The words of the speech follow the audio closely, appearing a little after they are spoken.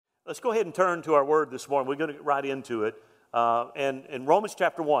Let's go ahead and turn to our word this morning. We're going to get right into it. And in Romans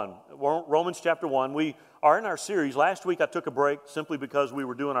chapter 1, we are in our series. Last week I took a break simply because we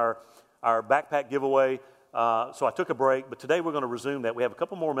were doing our backpack giveaway. So I took a break, but today we're going to resume that. We have a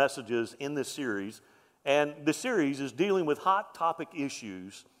couple more messages in this series. And the series is dealing with hot topic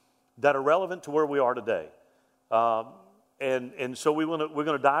issues that are relevant to where we are today. And so we're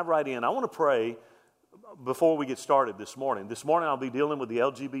going to dive right in. I want to pray before we get started this morning. This morning I'll be dealing with the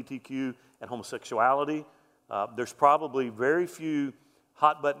LGBTQ and homosexuality. There's probably very few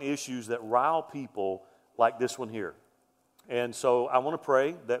hot button issues that rile people like this one here. And so I want to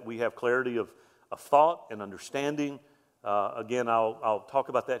pray that we have clarity of thought and understanding. Again, I'll talk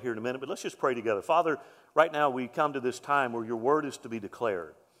about that here in a minute, but let's just pray together. Father, right now we come to this time where your word is to be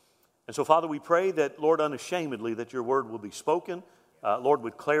declared. And so, Father, we pray that, Lord, unashamedly, that your word will be spoken, Lord,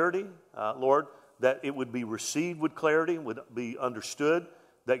 with clarity, Lord, that it would be received with clarity, would be understood,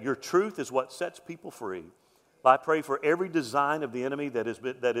 that your truth is what sets people free. I pray for every design of the enemy that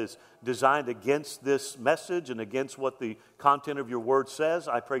is designed against this message and against what the content of your word says.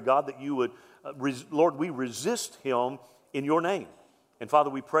 I pray, God, that you would, Lord, we resist him in your name. And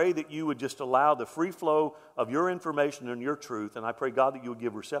Father, we pray that you would just allow the free flow of your information and your truth. And I pray, God, that you would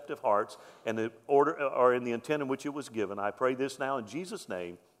give receptive hearts and the order or in the intent in which it was given. I pray this now in Jesus'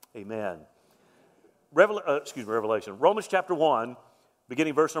 name. Amen. Revelation. Romans chapter 1,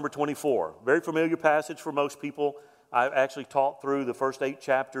 beginning verse number 24. Very familiar passage for most people. I've actually taught through the first 8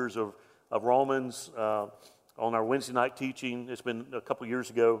 chapters of Romans on our Wednesday night teaching. It's been a couple years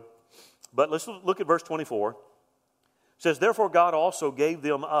ago. But let's look at verse 24. It says, therefore God also gave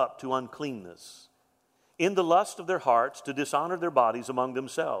them up to uncleanness in the lust of their hearts to dishonor their bodies among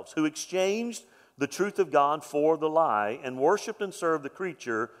themselves, who exchanged the truth of God for the lie and worshiped and served the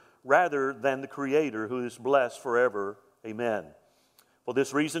creature rather than the Creator, who is blessed forever. Amen. For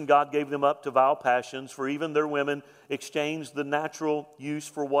this reason God gave them up to vile passions, for even their women exchanged the natural use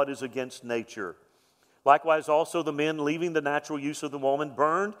for what is against nature. Likewise also the men, leaving the natural use of the woman,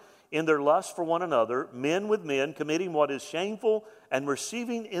 burned in their lust for one another, men with men, committing what is shameful and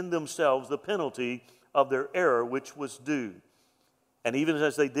receiving in themselves the penalty of their error which was due. And even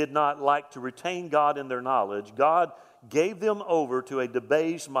as they did not like to retain God in their knowledge, God gave them over to a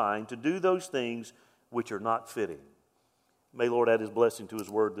debased mind to do those things which are not fitting. May Lord add his blessing to his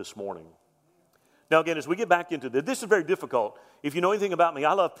word this morning. Now again, as we get back into this is very difficult. If you know anything about me,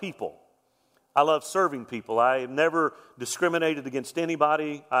 I love people. I love serving people. I have never discriminated against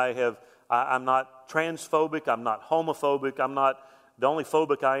anybody. I'm not transphobic. I'm not homophobic. The only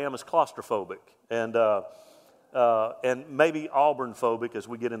phobic I am is claustrophobic. And maybe Auburn phobic as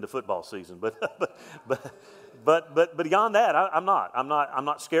we get into football season. But beyond that, I'm not. I'm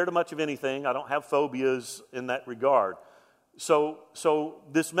not scared of much of anything. I don't have phobias in that regard. So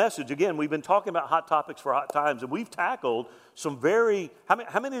this message, again, we've been talking about hot topics for hot times, and we've tackled some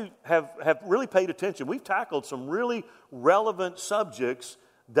how many have really paid attention? We've tackled some really relevant subjects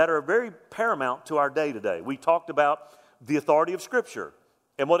that are very paramount to our day today. We talked about the authority of Scripture.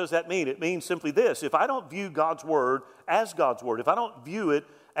 And what does that mean? It means simply this. If I don't view God's Word as God's Word, if I don't view it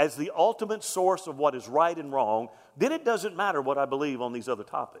as the ultimate source of what is right and wrong, then it doesn't matter what I believe on these other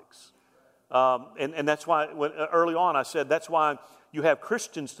topics. And that's why early on I said that's why you have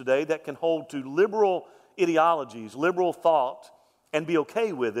Christians today that can hold to liberal ideologies, liberal thought, and be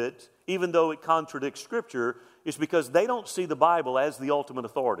okay with it, even though it contradicts Scripture, is because they don't see the Bible as the ultimate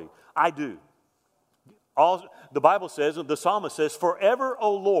authority. I do. The Bible says, the psalmist says, forever,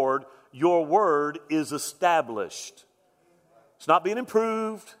 O Lord, your word is established. It's not being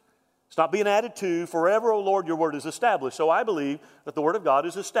improved. It's not being added to. Forever, O Lord, your word is established. So I believe that the word of God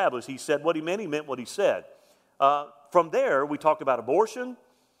is established. He said what he meant what he said. From there, we talked about abortion.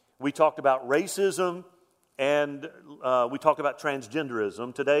 We talked about racism. And we talked about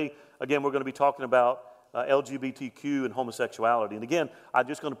transgenderism. Today, again, we're going to be talking about LGBTQ and homosexuality. And again, I'm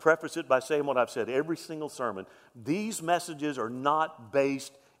just going to preface it by saying what I've said every single sermon. These messages are not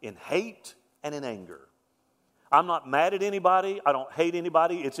based in hate and in anger. I'm not mad at anybody. I don't hate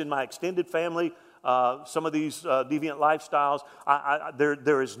anybody. It's in my extended family. Some of these deviant lifestyles,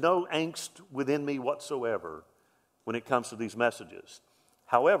 there is no angst within me whatsoever when it comes to these messages.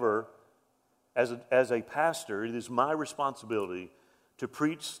 However, as a pastor, it is my responsibility to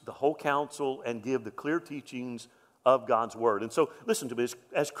preach the whole counsel and give the clear teachings of God's Word. And so, listen to me,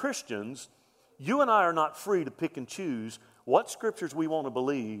 as Christians, you and I are not free to pick and choose what Scriptures we want to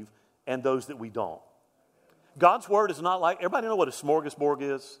believe and those that we don't. God's Word is not like, everybody know what a smorgasbord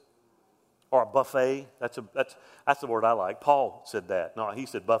is? Or a buffet? That's the word I like. Paul said that. No, he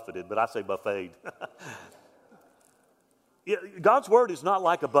said buffeted, but I say buffeted. God's word is not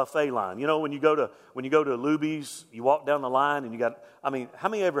like a buffet line. You know, when you go to Luby's, you walk down the line and you got, I mean, how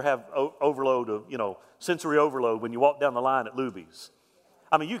many ever have overload of, sensory overload when you walk down the line at Luby's?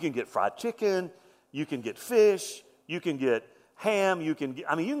 I mean, you can get fried chicken, you can get fish, you can get ham, you can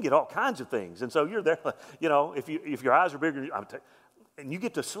get all kinds of things. And so you're there, if your eyes are bigger, and you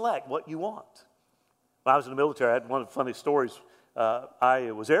get to select what you want. When I was in the military, I had one of the funny stories.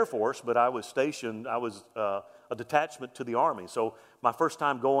 I was Air Force, but I was stationed, a detachment to the Army. So my first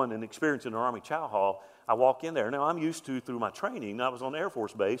time going and experiencing an Army chow hall, I walk in there. Now, I'm used to, through my training, I was on the Air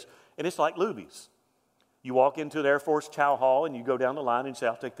Force base, and it's like Luby's. You walk into an Air Force chow hall, and you go down the line, and you say,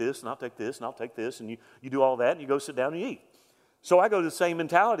 I'll take this, and I'll take this, and I'll take this, and you do all that, and you go sit down and eat. So I go to the same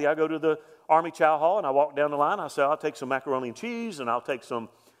mentality. I go to the Army chow hall, and I walk down the line. I say, I'll take some macaroni and cheese, and I'll take some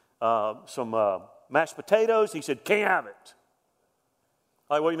mashed potatoes. He said, can't have it.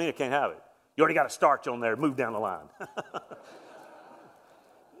 I'm like, what do you mean I can't have it? You already got a starch on there. Move down the line.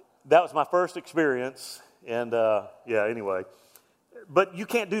 That was my first experience. And, anyway. But you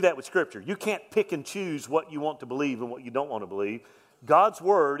can't do that with Scripture. You can't pick and choose what you want to believe and what you don't want to believe. God's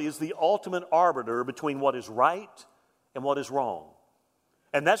Word is the ultimate arbiter between what is right and what is wrong.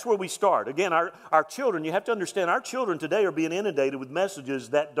 And that's where we start. Again, our children, you have to understand, our children today are being inundated with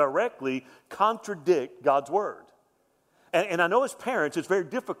messages that directly contradict God's Word. And I know as parents, it's very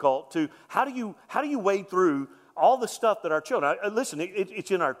difficult to, how do you wade through all the stuff that our children, listen,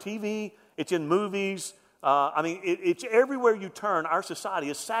 it's in our TV, it's in movies, it's everywhere you turn. Our society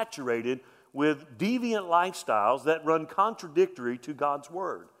is saturated with deviant lifestyles that run contradictory to God's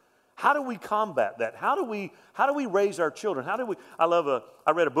Word. How do we combat that? How do we raise our children?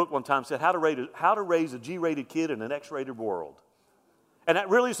 I read a book one time that said how to raise a G-rated kid in an X-rated world. And that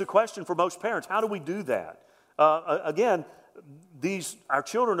really is the question for most parents. How do we do that? Again, our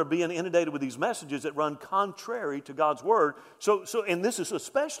children are being inundated with these messages that run contrary to God's Word. So, and this is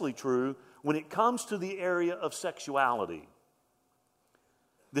especially true when it comes to the area of sexuality.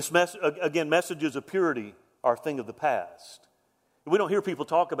 Messages of purity are a thing of the past. We don't hear people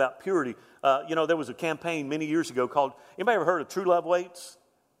talk about purity. There was a campaign many years ago called, anybody ever heard of True Love Waits?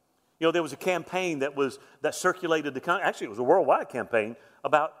 There was a campaign that circulated actually it was a worldwide campaign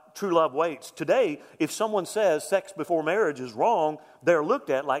about True Love Waits. Today, if someone says sex before marriage is wrong, they're looked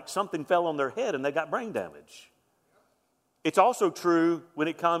at like something fell on their head and they got brain damage. It's also true when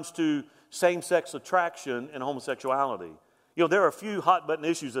it comes to same-sex attraction and homosexuality. There are a few hot-button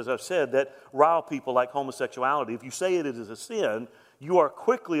issues, as I've said, that rile people like homosexuality. If you say it is a sin, you are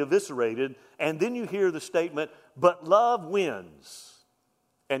quickly eviscerated, and then you hear the statement, but love wins.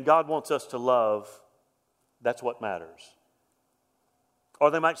 And God wants us to love. That's what matters. Or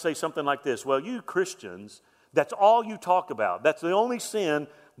they might say something like this, well, you Christians, that's all you talk about. That's the only sin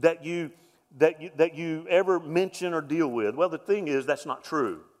that you ever mention or deal with. Well, the thing is, that's not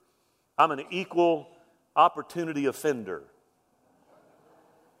true. I'm an equal opportunity offender.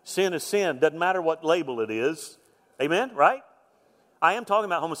 Sin is sin. Doesn't matter what label it is. Amen? Right? I am talking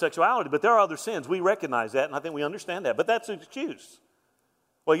about homosexuality, but there are other sins. We recognize that, and I think we understand that. But that's an excuse.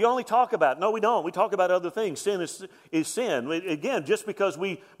 Well, you only talk about, no, we don't. We talk about other things. Sin is sin. Again, just because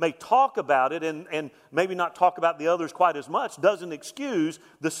we may talk about it and maybe not talk about the others quite as much doesn't excuse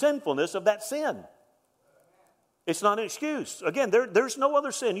the sinfulness of that sin. It's not an excuse. Again, there's no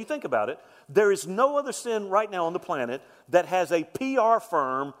other sin. You think about it. There is no other sin right now on the planet that has a PR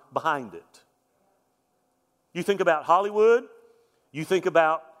firm behind it. You think about Hollywood. You think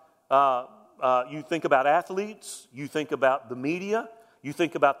about athletes. You think about the media. You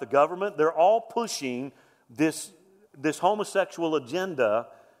think about the government. They're all pushing this homosexual agenda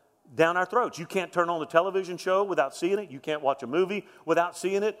down our throats. You can't turn on the television show without seeing it. You can't watch a movie without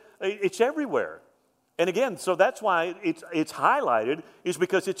seeing it. It's everywhere. And again, so that's why it's highlighted, is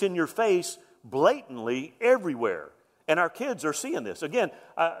because it's in your face blatantly everywhere. And our kids are seeing this. Again,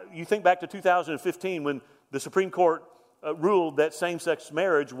 you think back to 2015 when the Supreme Court ruled that same-sex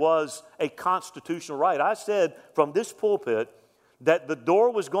marriage was a constitutional right. I said from this pulpit that the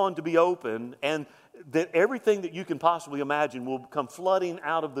door was going to be open and that everything that you can possibly imagine will come flooding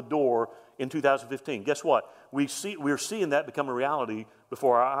out of the door in 2015. Guess what? We're seeing that become a reality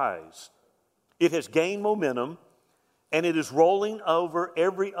before our eyes. It has gained momentum, and it is rolling over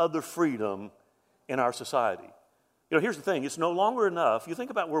every other freedom in our society. Here's the thing. It's no longer enough. You think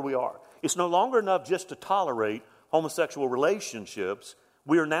about where we are. It's no longer enough just to tolerate homosexual relationships.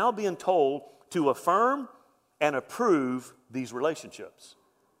 We are now being told to affirm and approve these relationships.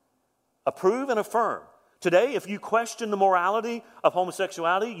 Approve and affirm. Today, if you question the morality of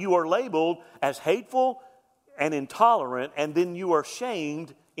homosexuality, you are labeled as hateful and intolerant, and then you are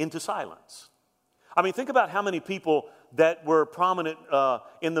shamed into silence. I mean, think about how many people that were prominent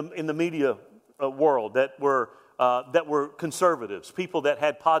in the media world, that were conservatives, people that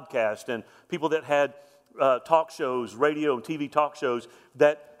had podcasts and people that had talk shows, radio and TV talk shows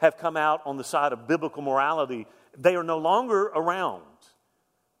that have come out on the side of biblical morality. They are no longer around.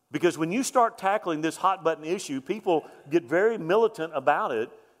 Because when you start tackling this hot button issue, people get very militant about it,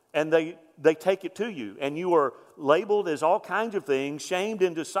 and they take it to you, and you are labeled as all kinds of things, shamed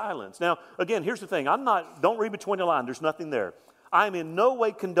into silence. Now, again, here's the thing. Don't read between the lines. There's nothing there. I'm in no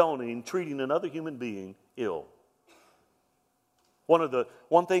way condoning treating another human being ill.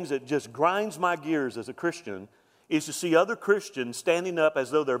 One thing that just grinds my gears as a Christian is to see other Christians standing up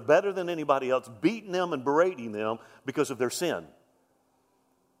as though they're better than anybody else, beating them and berating them because of their sin.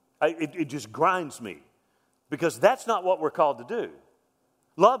 It just grinds me, because that's not what we're called to do.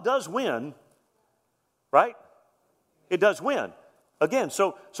 Love does win, right? It does win. Again,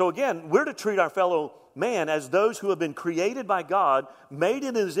 so again, we're to treat our fellow man as those who have been created by God, made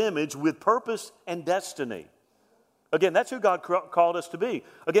in His image with purpose and destiny. Again, that's who God called us to be.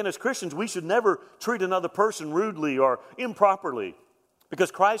 Again, as Christians, we should never treat another person rudely or improperly,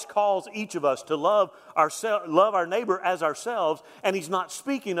 because Christ calls each of us to love our neighbor as ourselves, and He's not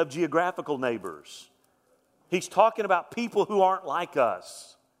speaking of geographical neighbors. He's talking about people who aren't like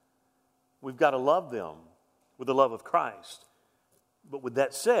us. We've got to love them with the love of Christ. But with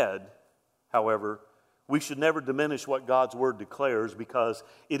that said, however, we should never diminish what God's Word declares, because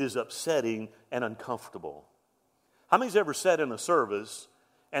it is upsetting and uncomfortable. How many's ever sat in a service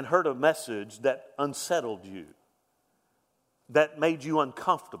and heard a message that unsettled you, that made you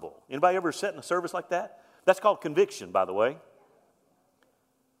uncomfortable? Anybody ever sat in a service like that? That's called conviction, by the way.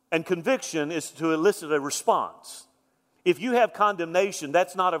 And conviction is to elicit a response. If you have condemnation,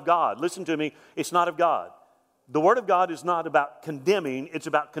 that's not of God. Listen to me, it's not of God. The Word of God is not about condemning, it's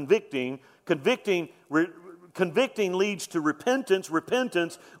about convicting. Convicting leads to repentance.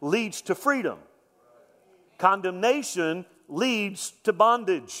 Repentance leads to freedom. Condemnation leads to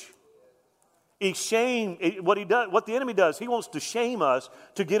bondage. What the enemy does, he wants to shame us,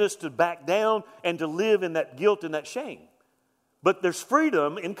 to get us to back down and to live in that guilt and that shame. But there's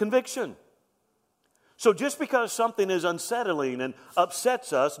freedom in conviction. So just because something is unsettling and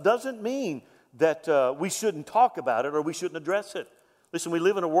upsets us doesn't mean that we shouldn't talk about it or we shouldn't address it. Listen, we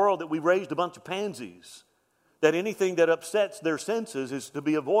live in a world that we raised a bunch of pansies, that anything that upsets their senses is to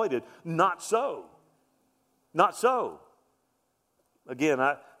be avoided. Not so. Not so. Again,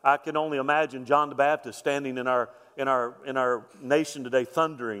 I can only imagine John the Baptist standing in our nation today,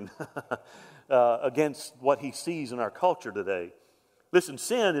 thundering against what he sees in our culture today. Listen,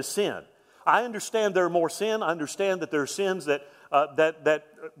 sin is sin. I understand there are more sin. I understand that there are sins that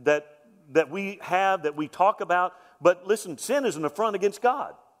we have, that we talk about. But listen, sin is an affront against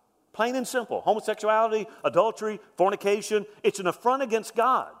God. Plain and simple. Homosexuality, adultery, fornication, it's an affront against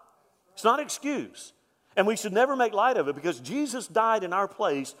God. It's not an excuse. And we should never make light of it, because Jesus died in our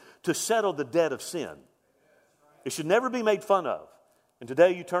place to settle the debt of sin. It should never be made fun of. And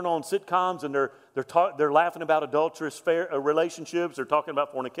today you turn on sitcoms and they're laughing about adulterous relationships. They're talking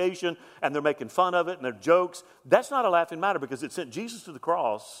about fornication and they're making fun of it and they're jokes. That's not a laughing matter, because it sent Jesus to the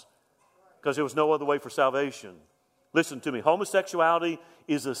cross, because there was no other way for salvation. Listen to me. Homosexuality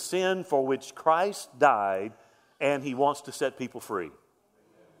is a sin for which Christ died, and He wants to set people free.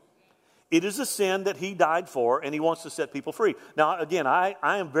 It is a sin that He died for, and He wants to set people free. Now, again, I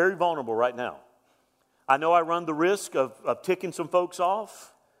am very vulnerable right now. I know I run the risk of ticking some folks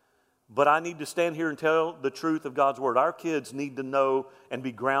off, but I need to stand here and tell the truth of God's Word. Our kids need to know and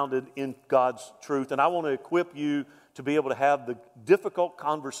be grounded in God's truth, and I want to equip you to be able to have the difficult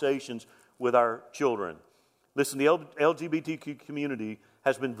conversations with our children. Listen, the LGBTQ community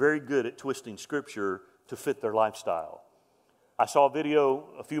has been very good at twisting Scripture to fit their lifestyle. I saw a video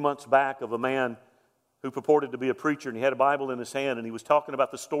a few months back of a man who purported to be a preacher, and he had a Bible in his hand, and he was talking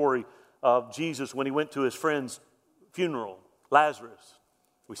about the story of Jesus when he went to his friend's funeral, Lazarus.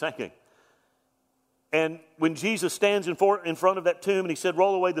 We sang it. And when Jesus stands in front of that tomb and He said,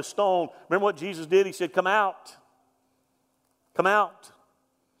 "Roll away the stone," remember what Jesus did? He said, "Come out. Come out."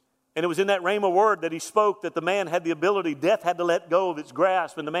 And it was in that rhema word that He spoke that the man had the ability, death had to let go of its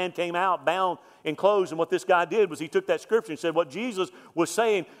grasp, and the man came out bound in clothes. And what this guy did was he took that scripture and said, what Jesus was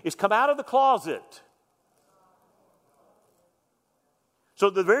saying is, come out of the closet. So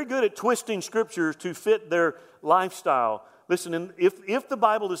they're very good at twisting scriptures to fit their lifestyle. Listen, if the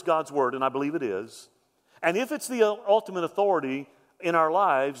Bible is God's Word, and I believe it is, and if it's the ultimate authority in our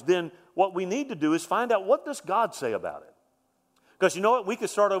lives, then what we need to do is find out, what does God say about it? Because you know what? We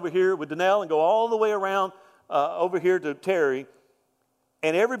could start over here with Danelle and go all the way around over here to Terry,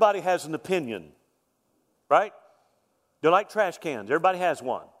 and everybody has an opinion, right? They're like trash cans. Everybody has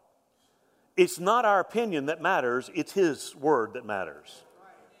one. It's not our opinion that matters. It's His word that matters.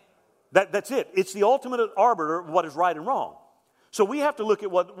 That's it. It's the ultimate arbiter of what is right and wrong. So we have to look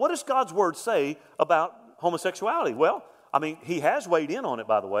at what does God's word say about homosexuality? Well, I mean, He has weighed in on it,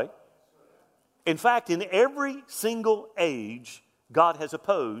 by the way. In fact, in every single age, God has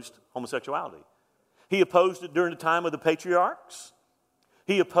opposed homosexuality. He opposed it during the time of the patriarchs.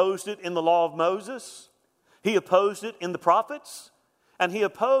 He opposed it in the law of Moses. He opposed it in the prophets. And He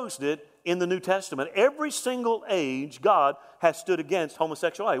opposed it in the New Testament. Every single age, God has stood against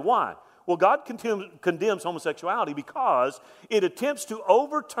homosexuality. Why? Well, God condemns homosexuality because it attempts to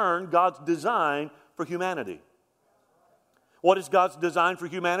overturn God's design for humanity. What is God's design for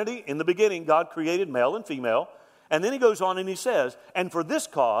humanity? In the beginning, God created male and female. And then He goes on and He says, "And for this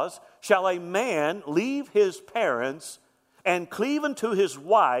cause shall a man leave his parents and cleave unto his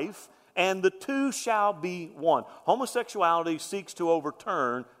wife, and the two shall be one." Homosexuality seeks to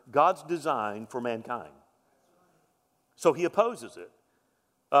overturn God's design for mankind. So He opposes it.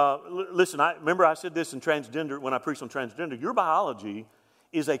 Listen, remember I said this in transgender when I preached on transgender. Your biology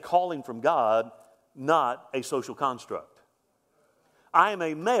is a calling from God, not a social construct. I am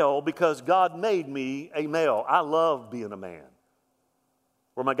a male because God made me a male. I love being a man.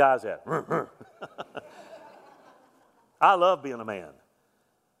 Where my guys at? I love being a man.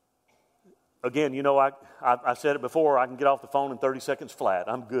 Again, you know, I said it before, I can get off the phone in 30 seconds flat.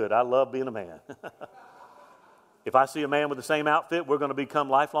 I'm good. I love being a man. If I see a man with the same outfit, we're going to become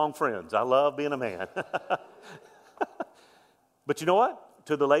lifelong friends. I love being a man. But you know what?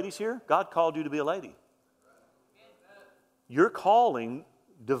 To the ladies here, God called you to be a lady. Your calling,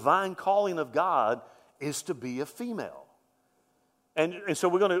 divine calling of God, is to be a female. And so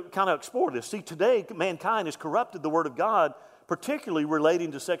we're going to kind of explore this. See, today, mankind has corrupted the Word of God, particularly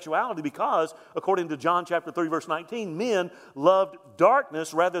relating to sexuality, because, according to John chapter 3, verse 19, men loved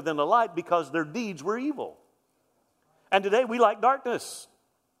darkness rather than the light because their deeds were evil. And today we like darkness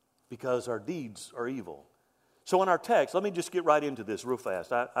because our deeds are evil. So in our text, let me just get right into this real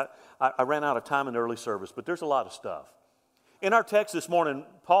fast. I ran out of time in the early service, but there's a lot of stuff. In our text this morning,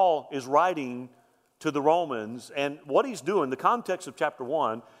 Paul is writing to the Romans, and what he's doing, the context of chapter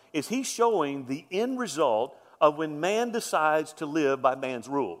 1, is he's showing the end result of when man decides to live by man's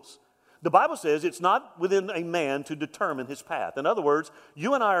rules. The Bible says it's not within a man to determine his path. In other words,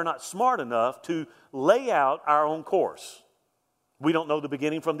 you and I are not smart enough to lay out our own course. We don't know the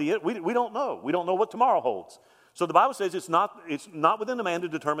beginning from the end. We don't know. We don't know what tomorrow holds. So the Bible says it's not within a man to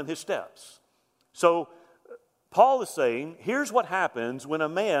determine his steps. So Paul is saying, here's what happens when a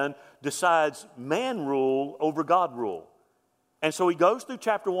man decides man rule over God rule. And so he goes through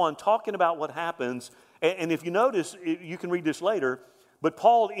chapter 1 talking about what happens. And if you notice, you can read this later, but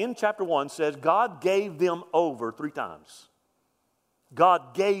Paul in chapter 1 says God gave them over 3 times.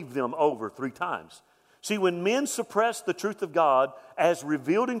 God gave them over 3 times. See, when men suppress the truth of God as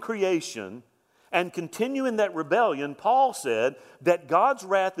revealed in creation and continue in that rebellion, Paul said that God's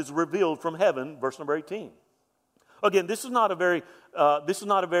wrath is revealed from heaven, verse number 18. Again, this is not a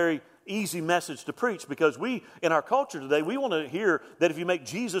very easy message to preach, because we, in our culture today, we want to hear that if you make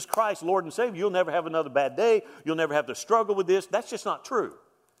Jesus Christ Lord and Savior, you'll never have another bad day. You'll never have to struggle with this. That's just not true.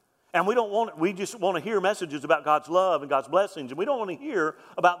 And we just want to hear messages about God's love and God's blessings, and we don't want to hear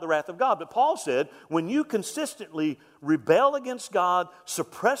about the wrath of God. But Paul said, when you consistently rebel against God,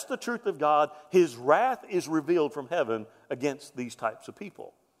 suppress the truth of God, His wrath is revealed from heaven against these types of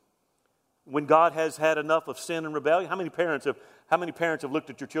people. When God has had enough of sin and rebellion, how many parents have looked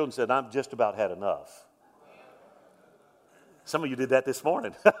at your children and said, "I've just about had enough"? Some of you did that this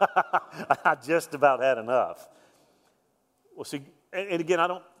morning. I just about had enough. Well, see, and again, I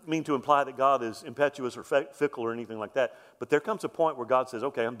don't mean to imply that God is impetuous or fickle or anything like that, but there comes a point where God says,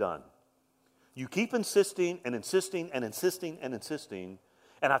 "Okay, I'm done. You keep insisting and insisting and insisting and insisting,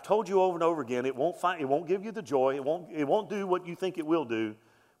 and I've told you over and over again, it won't give you the joy, it won't do what you think it will do,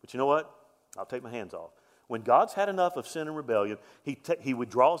 but you know what? I'll take my hands off." When God's had enough of sin and rebellion, He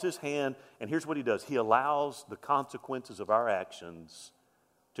withdraws His hand, and here's what He does. He allows the consequences of our actions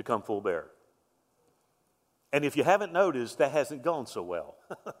to come full bear. And if you haven't noticed, that hasn't gone so well.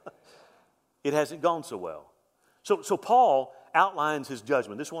 It hasn't gone so well. So Paul outlines his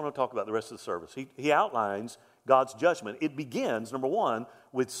judgment. This is what I want to talk about the rest of the service. He outlines God's judgment. It begins, number 1,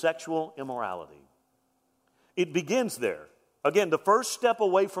 with sexual immorality. It begins there. Again, the first step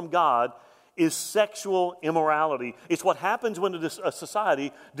away from God is sexual immorality. It's what happens when a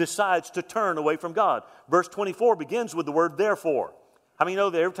society decides to turn away from God. Verse 24 begins with the word therefore. How many know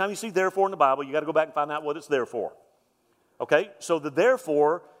that every time you see therefore in the Bible, you got to go back and find out what it's there for? Okay, so the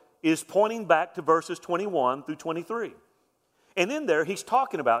therefore is pointing back to verses 21 through 23. And in there, he's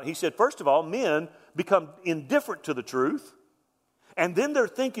talking about, he said, first of all, men become indifferent to the truth, and then their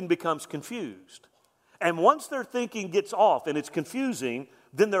thinking becomes confused. And once their thinking gets off and it's confusing,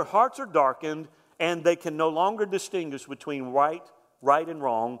 then their hearts are darkened, and they can no longer distinguish between right and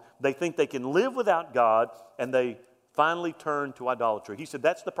wrong. They think they can live without God, and they finally turn to idolatry. He said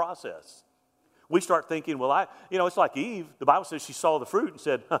that's the process. We start thinking, well, it's like Eve. The Bible says she saw the fruit and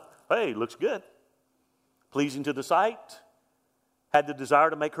said, hey, looks good. Pleasing to the sight. Had the desire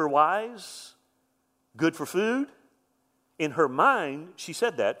to make her wise. Good for food. In her mind, she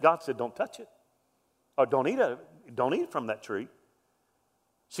said that. God said, don't touch it. Or don't eat it. Don't eat from that tree.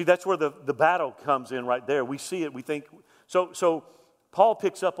 See, that's where the battle comes in right there. We see it, we think. So Paul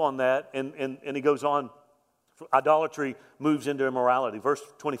picks up on that, and he goes on. Idolatry moves into immorality. Verse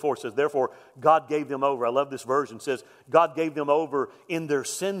 24 says, therefore, God gave them over. I love this version. It says, God gave them over in their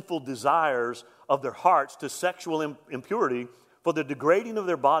sinful desires of their hearts to sexual impurity for the degrading of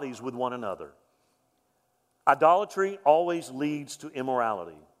their bodies with one another. Idolatry always leads to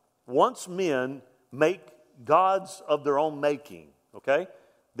immorality. Once men make gods of their own making, okay,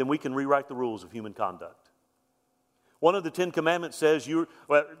 then we can rewrite the rules of human conduct. One of the 10 Commandments says,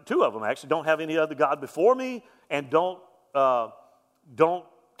 two of them actually, don't have any other God before me, and don't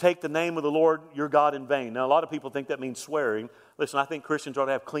take the name of the Lord your God in vain. Now, a lot of people think that means swearing. Listen, I think Christians ought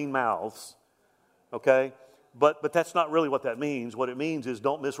to have clean mouths, okay? But that's not really what that means. What it means is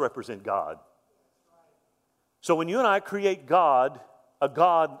don't misrepresent God. So when you and I create a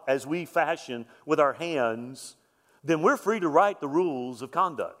God as we fashion with our hands, then we're free to write the rules of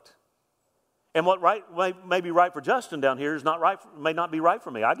conduct. And what may be right for Justin down here is may not be right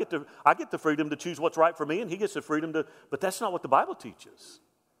for me. I get the freedom to choose what's right for me, and he gets the freedom to, but that's not what the Bible teaches.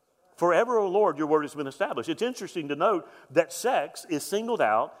 Forever, O Lord, your word has been established. It's interesting to note that sex is singled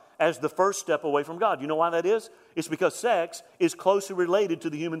out as the first step away from God. You know why that is? It's because sex is closely related to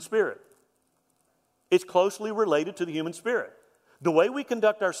the human spirit. It's closely related to the human spirit. The way we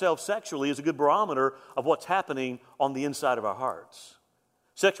conduct ourselves sexually is a good barometer of what's happening on the inside of our hearts.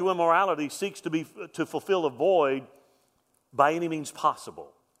 Sexual immorality seeks to fulfill a void by any means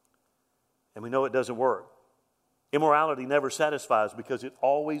possible. And we know it doesn't work. Immorality never satisfies because it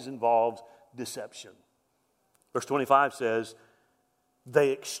always involves deception. Verse 25 says,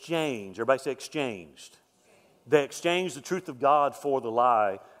 they exchanged. Everybody say exchanged. They exchanged the truth of God for the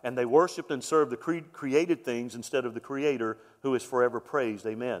lie, and they worshiped and served the created things instead of the Creator who is forever praised.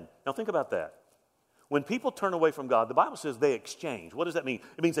 Amen. Now think about that. When people turn away from God, the Bible says they exchange. What does that mean?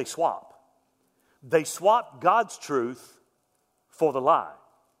 It means they swap. They swap God's truth for the lie.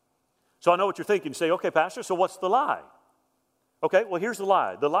 So I know what you're thinking. You say, okay, Pastor, so what's the lie? Okay, well, here's the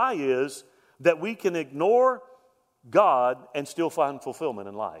lie. The lie is that we can ignore God and still find fulfillment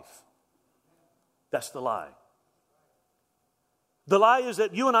in life. That's the lie. The lie is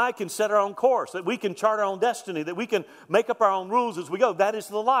that you and I can set our own course, that we can chart our own destiny, that we can make up our own rules as we go. That is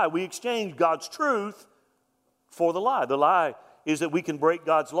the lie. We exchange God's truth for the lie. The lie is that we can break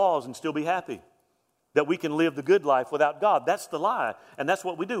God's laws and still be happy, that we can live the good life without God. That's the lie, and that's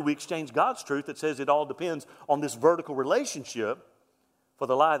what we do. We exchange God's truth that says it all depends on this vertical relationship for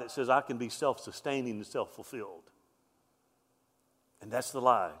the lie that says I can be self-sustaining and self-fulfilled. And that's the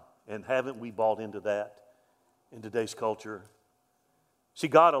lie. And haven't we bought into that in today's culture? See,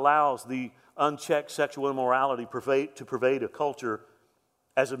 God allows the unchecked sexual immorality to pervade a culture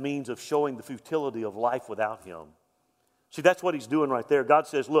as a means of showing the futility of life without Him. See, that's what He's doing right there. God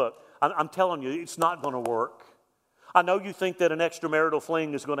says, look, I'm telling you, it's not going to work. I know you think that an extramarital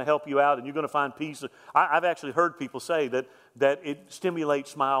fling is going to help you out and you're going to find peace. I've actually heard people say that it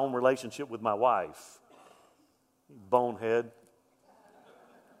stimulates my own relationship with my wife. Bonehead.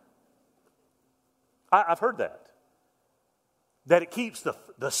 I've heard that. That it keeps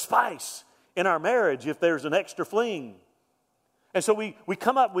the spice in our marriage if there's an extra fling. And so we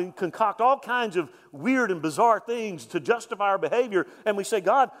concoct all kinds of weird and bizarre things to justify our behavior. And we say,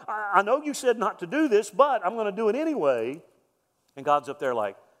 God, I know you said not to do this, but I'm going to do it anyway. And God's up there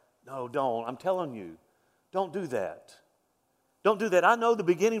like, no, don't. I'm telling you, don't do that. Don't do that. I know the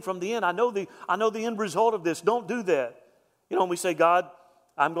beginning from the end. I know the end result of this. Don't do that. You know, and we say, God,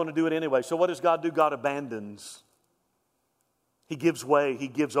 I'm going to do it anyway. So what does God do? God abandons. He gives way. He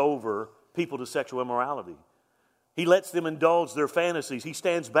gives over people to sexual immorality. He lets them indulge their fantasies. He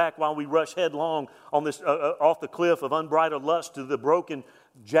stands back while we rush headlong on this off the cliff of unbridled lust to the broken,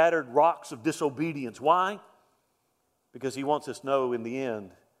 shattered rocks of disobedience. Why? Because He wants us to know in the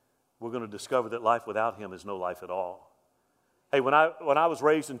end we're going to discover that life without Him is no life at all. Hey, when I was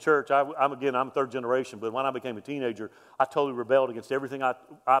raised in church, I'm third generation, but when I became a teenager, I totally rebelled against everything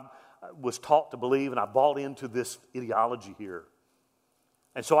was taught to believe, and I bought into this ideology here.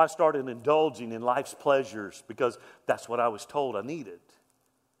 And so I started indulging in life's pleasures because that's what I was told I needed.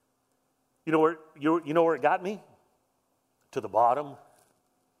 You know where it got me? To the bottom.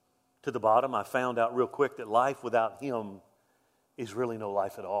 To the bottom, I found out real quick that life without Him is really no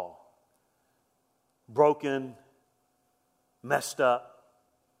life at all. Broken, messed up.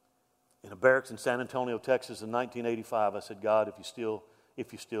 In a barracks in San Antonio, Texas in 1985, I said, God, if you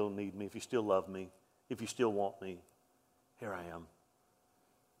still need me, if you still love me, if you still want me, here I am.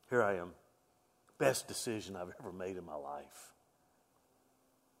 Here I am. Best decision I've ever made in my life.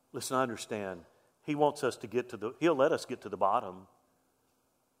 Listen, I understand. He wants us to He'll let us get to the bottom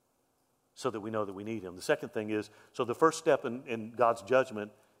so that we know that we need Him. The second thing is, so the first step in God's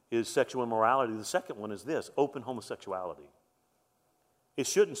judgment is sexual immorality. The second one is this, open homosexuality. It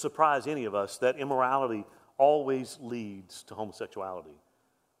shouldn't surprise any of us that immorality always leads to homosexuality.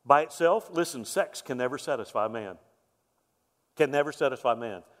 By itself, listen, sex can never satisfy man. Can never satisfy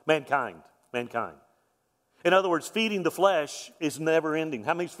man. Mankind. In other words, feeding the flesh is never ending.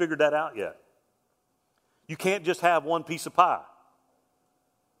 How many's figured that out yet? You can't just have one piece of pie.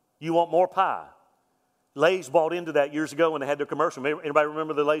 You want more pie. Lay's bought into that years ago when they had their commercial. Anybody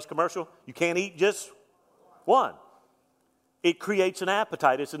remember the Lay's commercial? You can't eat just one. It creates an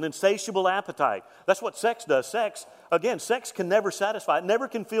appetite. It's an insatiable appetite. That's what sex does. Sex can never satisfy. It never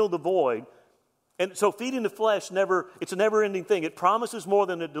can fill the void. And so feeding the flesh it's a never-ending thing. It promises more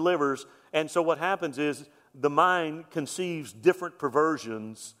than it delivers. And so what happens is the mind conceives different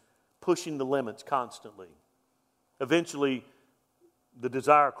perversions, pushing the limits constantly. Eventually, the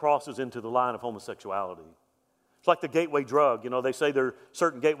desire crosses into the line of homosexuality. It's like the gateway drug. They say there are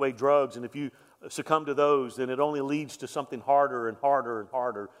certain gateway drugs, and if you succumb to those, then it only leads to something harder and harder and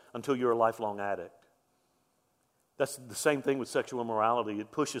harder until you're a lifelong addict. That's the same thing with sexual immorality.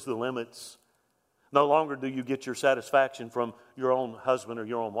 It pushes the limits. No longer do you get your satisfaction from your own husband or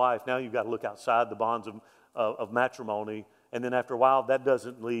your own wife. Now you've got to look outside the bonds of matrimony. And then after a while, that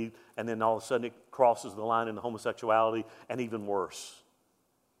doesn't lead. And then all of a sudden it crosses the line into homosexuality, and even worse.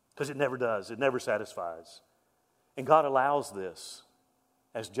 Because it never does. It never satisfies. And God allows this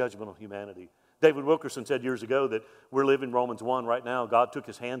as judgment on humanity. David Wilkerson said years ago that we're living Romans 1 right now. God took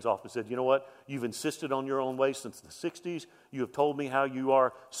His hands off and said, you know what? You've insisted on your own way since the 60s. You have told me how you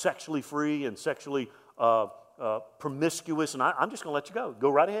are sexually free and sexually promiscuous, and I'm just going to let you go.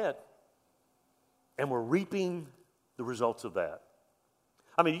 Go right ahead. And we're reaping the results of that.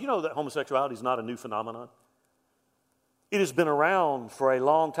 I mean, you know that homosexuality is not a new phenomenon. It has been around for a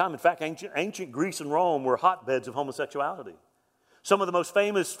long time. In fact, ancient Greece and Rome were hotbeds of homosexuality. Some of the most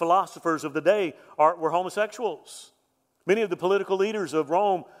famous philosophers of the day were homosexuals. Many of the political leaders of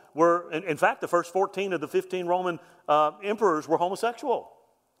Rome were, in fact, the first 14 of the 15 Roman emperors were homosexual.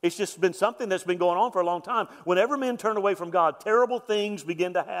 It's just been something that's been going on for a long time. Whenever men turn away from God, terrible things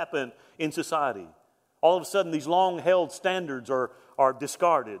begin to happen in society. All of a sudden, these long-held standards are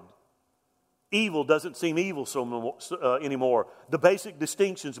discarded. Evil doesn't seem evil anymore. The basic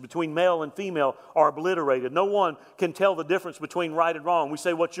distinctions between male and female are obliterated. No one can tell the difference between right and wrong. We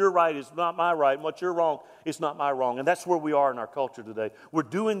say what's your right is not my right, and what's your wrong is not my wrong. And that's where we are in our culture today. We're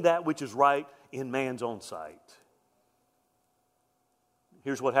doing that which is right in man's own sight.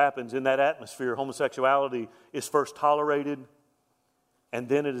 Here's what happens in that atmosphere. Homosexuality is first tolerated, and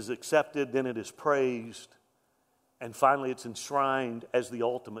then it is accepted, then it is praised, and finally it's enshrined as the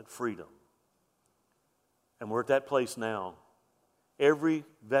ultimate freedom. And we're at that place now. Every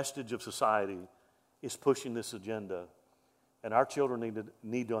vestige of society is pushing this agenda. And our children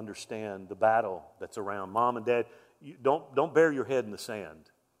need to understand the battle that's around. Mom and Dad, don't bury your head in the sand.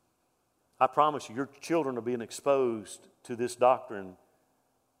 I promise you, your children are being exposed to this doctrine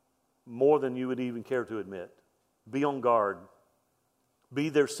more than you would even care to admit. Be on guard. Be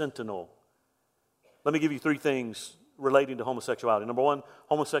their sentinel. Let me give you 3 things relating to homosexuality. Number 1,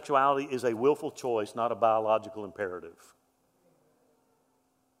 homosexuality is a willful choice, not a biological imperative.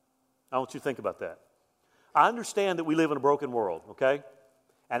 I want you to think about that. I understand that we live in a broken world, okay?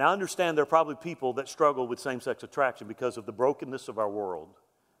 And I understand there are probably people that struggle with same-sex attraction because of the brokenness of our world.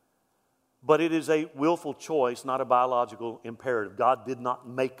 But it is a willful choice, not a biological imperative. God did not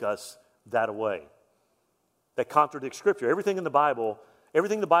make us that way. That contradicts Scripture. Everything the Bible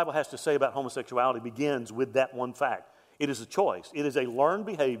has to say about homosexuality begins with that one fact. It is a choice. It is a learned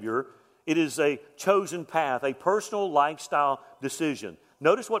behavior. It is a chosen path, a personal lifestyle decision.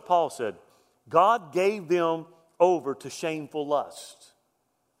 Notice what Paul said. God gave them over to shameful lust.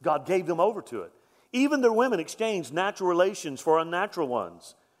 God gave them over to it. Even their women exchanged natural relations for unnatural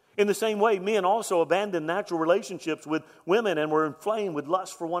ones. In the same way, men also abandoned natural relationships with women and were inflamed with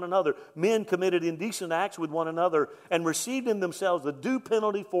lust for one another. Men committed indecent acts with one another and received in themselves the due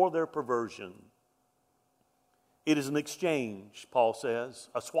penalty for their perversion. It is an exchange, Paul says,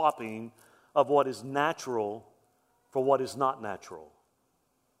 a swapping of what is natural for what is not natural.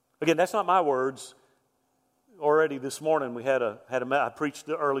 Again, that's not my words. Already this morning I preached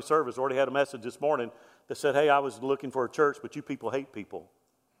the early service, already had a message this morning that said, hey, I was looking for a church, but you people hate people.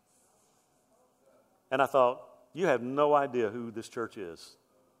 And I thought, you have no idea who this church is.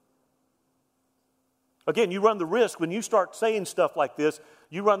 Again, you run the risk when you start saying stuff like this,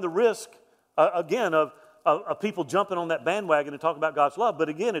 you run the risk, again, of people jumping on that bandwagon and talking about God's love. But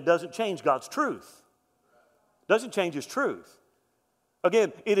again, it doesn't change God's truth. It doesn't change His truth.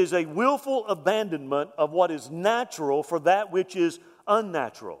 Again, it is a willful abandonment of what is natural for that which is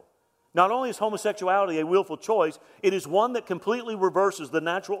unnatural. Not only is homosexuality a willful choice, it is one that completely reverses the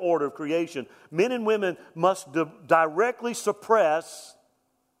natural order of creation. Men and women must directly suppress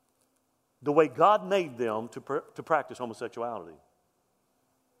the way God made them to practice homosexuality.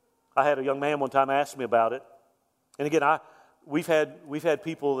 I had a young man one time ask me about it. And again, we've had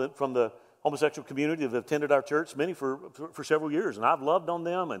people from the homosexual community that have attended our church, many for several years. And I've loved on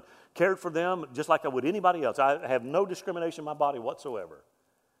them and cared for them just like I would anybody else. I have no discrimination in my body whatsoever.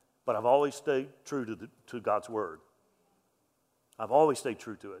 But I've always stayed true to God's Word. I've always stayed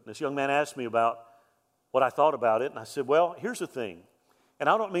true to it. And this young man asked me about what I thought about it. And I said, well, here's the thing. And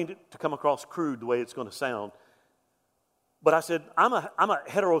I don't mean to come across crude the way it's going to sound. But I said, I'm a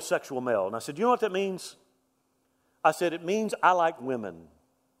heterosexual male. And I said, you know what that means? I said, it means I like women.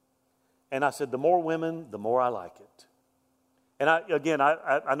 And I said, the more women, the more I like it. And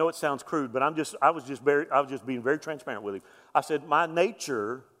I know it sounds crude, but I was just being very transparent with him. I said, my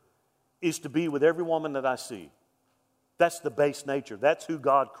nature is to be with every woman that I see. That's the base nature. That's who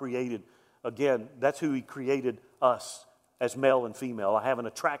God created. Again, that's who He created us as male and female. I have an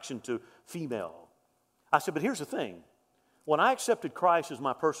attraction to female. I said, but here's the thing. When I accepted Christ as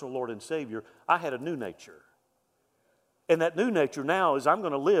my personal Lord and Savior, I had a new nature. And that new nature now is I'm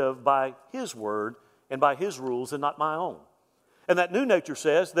going to live by His Word and by His rules and not my own. And that new nature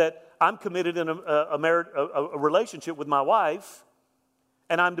says that I'm committed in a relationship with my wife,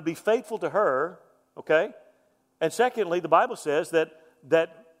 and I'm to be faithful to her, okay? And secondly, the Bible says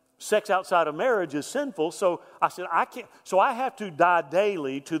that sex outside of marriage is sinful. So I said, I have to die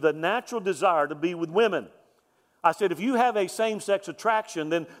daily to the natural desire to be with women. I said, if you have a same-sex attraction,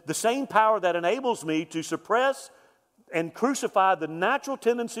 then the same power that enables me to suppress and crucify the natural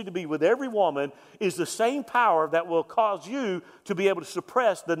tendency to be with every woman is the same power that will cause you to be able to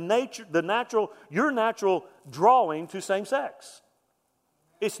suppress your natural drawing to same sex.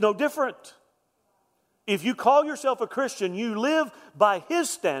 It's no different. If you call yourself a Christian, you live by His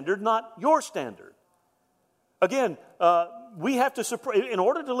standard, not your standard. Again, we have to suppress, in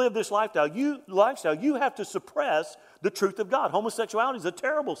order to live this lifestyle, you have to suppress the truth of God. Homosexuality is a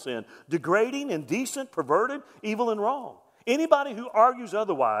terrible sin, degrading, indecent, perverted, evil, and wrong. Anybody who argues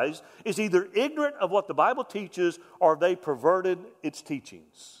otherwise is either ignorant of what the Bible teaches or they perverted its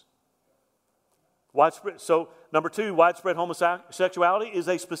teachings. So, number 2, widespread homosexuality is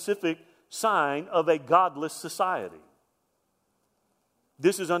a specific sign of a godless society.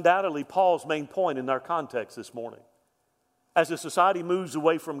 This is undoubtedly Paul's main point in our context this morning. As a society moves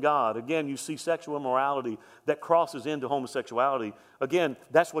away from God, again, you see sexual immorality that crosses into homosexuality. Again,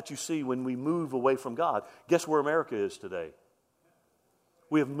 that's what you see when we move away from God. Guess where America is today?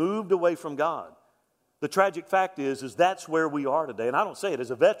 We have moved away from God. The tragic fact is that's where we are today. And I don't say it as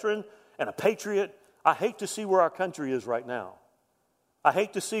a veteran and a patriot. I hate to see where our country is right now. I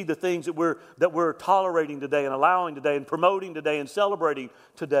hate to see the things that we're tolerating today and allowing today and promoting today and celebrating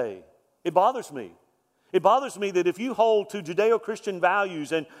today. It bothers me. It bothers me that if you hold to Judeo-Christian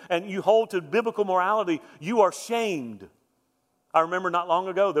values and you hold to biblical morality, you are shamed. I remember not long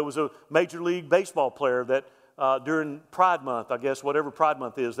ago there was a Major League Baseball player that during Pride Month, I guess, whatever Pride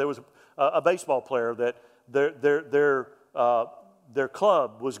Month is, there was a baseball player that their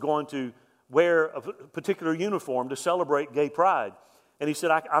club was going to wear a particular uniform to celebrate gay pride. And he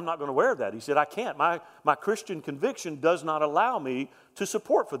said, I'm not going to wear that. He said, I can't. My Christian conviction does not allow me to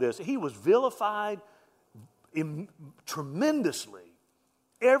support for this. He was vilified tremendously.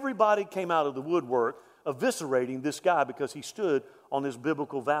 Everybody came out of the woodwork eviscerating this guy because he stood on his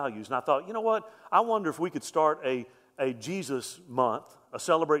biblical values. And I thought, you know what? I wonder if we could start a Jesus month, a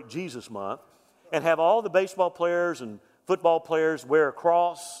Celebrate Jesus month, and have all the baseball players and football players wear a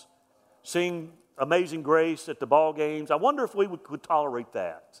cross, sing Amazing Grace at the ball games. I wonder if we could tolerate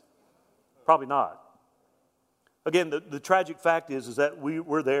that. Probably not. Again, the tragic fact is that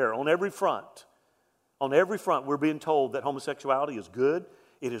we're there on every front. On every front, we're being told that homosexuality is good,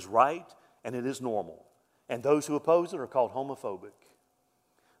 it is right, and it is normal. And those who oppose it are called homophobic.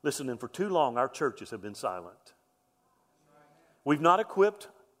 Listen, and for too long, our churches have been silent. We've not equipped.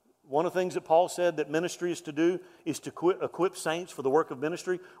 One of the things that Paul said that ministry is to do is to equip saints for the work of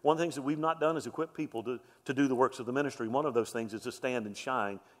ministry. One of the things that we've not done is equip people to do the works of the ministry. One of those things is to stand and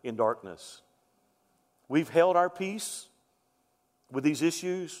shine in darkness. We've held our peace with these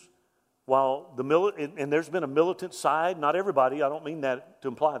issues while and there's been a militant side. Not everybody, I don't mean that to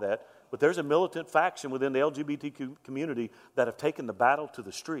imply that, but there's a militant faction within the LGBTQ community that have taken the battle to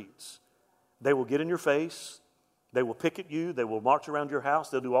the streets. They will get in your face. They will picket you. They will march around your house.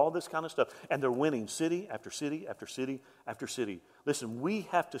 They'll do all this kind of stuff. And they're winning city after city after city after city. Listen, we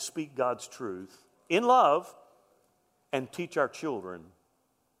have to speak God's truth in love and teach our children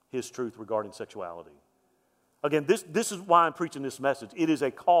His truth regarding sexuality. Again, this is why I'm preaching this message. It is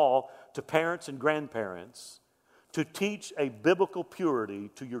a call to parents and grandparents to teach a biblical purity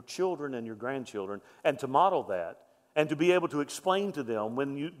to your children and your grandchildren and to model that and to be able to explain to them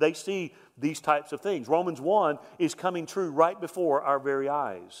when they see these types of things. Romans 1 is coming true right before our very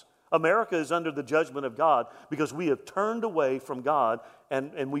eyes. America is under the judgment of God because we have turned away from God,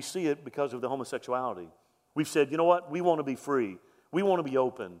 and we see it because of the homosexuality. We've said, you know what, we want to be free. We want to be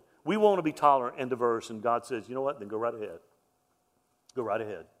open. We want to be tolerant and diverse. And God says, you know what, then go right ahead. Go right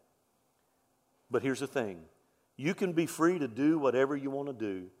ahead. But here's the thing. You can be free to do whatever you want to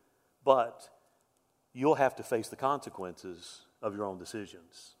do, but you'll have to face the consequences of your own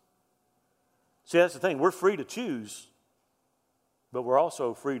decisions. See, that's the thing. We're free to choose, but we're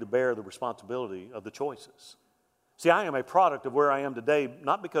also free to bear the responsibility of the choices. See, I am a product of where I am today,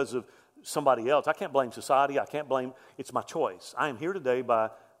 not because of somebody else. I can't blame society. I can't blame, it's my choice. I am here today by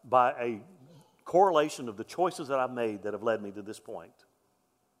a correlation of the choices that I've made that have led me to this point.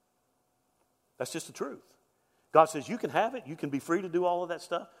 That's just the truth. God says you can have it. You can be free to do all of that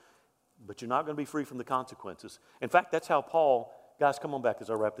stuff, but you're not going to be free from the consequences. In fact, that's how Paul, guys, come on back as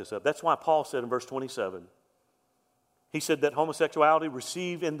I wrap this up. That's why Paul said in verse 27, he said that homosexuality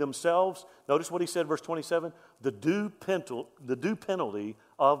receive in themselves, notice what he said, verse 27, the due penalty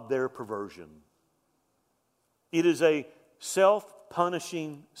of their perversion. It is a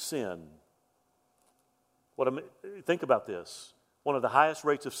self-punishing sin. Think about this. One of the highest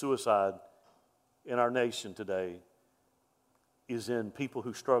rates of suicide in our nation today is in people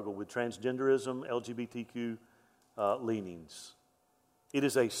who struggle with transgenderism, LGBTQ leanings. It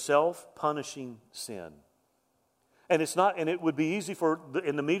is a self-punishing sin. And it's not, and it would be easy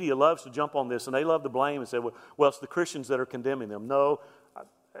and the media loves to jump on this, and they love to blame and say, well, it's the Christians that are condemning them. No,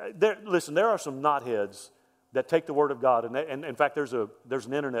 listen, there are some knotheads that take the Word of God, and in fact, there's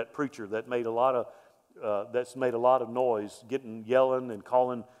an internet preacher that made a lot of noise, yelling and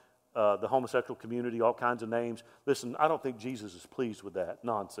calling the homosexual community all kinds of names. Listen, I don't think Jesus is pleased with that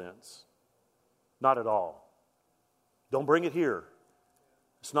nonsense. Not at all. Don't bring it here.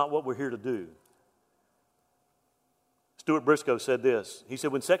 It's not what we're here to do. Stuart Briscoe said this. He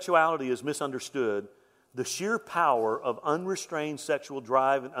said, when sexuality is misunderstood, the sheer power of unrestrained sexual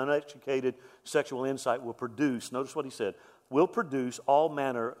drive and uneducated sexual insight will produce, notice what he said, will produce all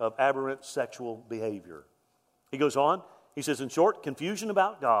manner of aberrant sexual behavior. He goes on, he says, in short, confusion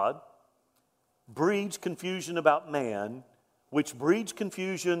about God breeds confusion about man, which breeds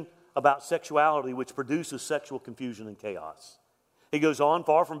confusion about sexuality, which produces sexual confusion and chaos. He goes on,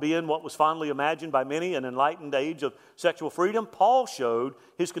 far from being what was fondly imagined by many an enlightened age of sexual freedom, Paul showed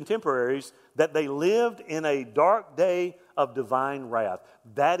his contemporaries that they lived in a dark day of divine wrath.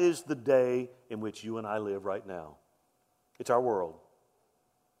 That is the day in which you and I live right now. It's our world.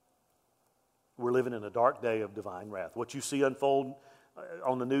 We're living in a dark day of divine wrath. What you see unfold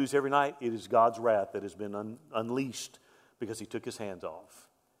on the news every night, it is God's wrath that has been unleashed because He took His hands off.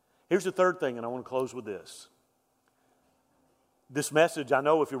 Here's the third thing, and I want to close with this. This message, I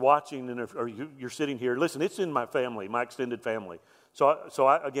know if you're watching or you're sitting here, listen, it's in my family, my extended family. So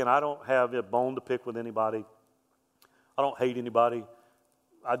I don't have a bone to pick with anybody. I don't hate anybody.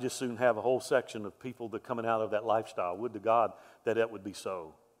 I just soon have a whole section of people that are coming out of that lifestyle. Would to God that would be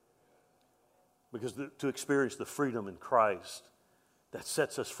so. Because to experience the freedom in Christ that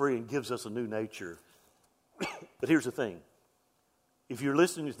sets us free and gives us a new nature. But here's the thing. If you're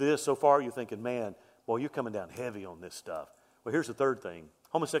listening to this so far, you're thinking, man, boy, you're coming down heavy on this stuff. Well, here's the third thing.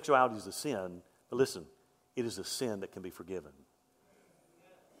 Homosexuality is a sin, but listen, it is a sin that can be forgiven.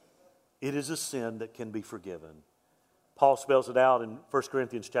 It is a sin that can be forgiven. Paul spells it out in 1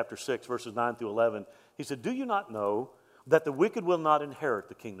 Corinthians chapter 6, verses 9 through 11. He said, do you not know that the wicked will not inherit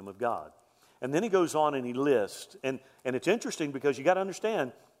the kingdom of God? And then he goes on and he lists. And it's interesting because you got to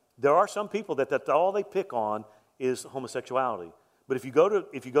understand, there are some people that all they pick on is homosexuality. But if you go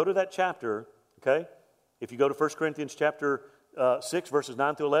to that chapter, okay, if you go to 1 Corinthians chapter 6, verses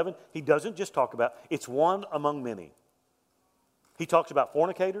 9 through 11, he doesn't just talk about, it's one among many. He talks about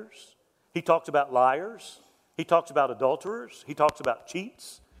fornicators. He talks about liars. He talks about adulterers. He talks about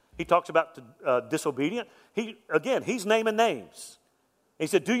cheats. He talks about disobedient. He's naming names. He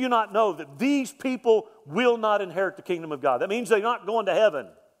said, do you not know that these people will not inherit the kingdom of God? That means they're not going to heaven.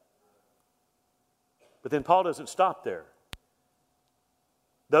 But then Paul doesn't stop there.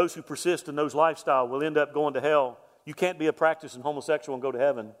 Those who persist in those lifestyles will end up going to hell. You can't be a practicing homosexual and go to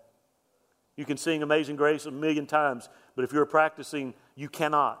heaven. You can sing Amazing Grace 1,000,000 times, but if you're practicing, you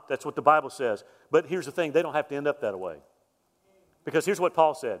cannot. That's what the Bible says. But here's the thing, they don't have to end up that way. Because here's what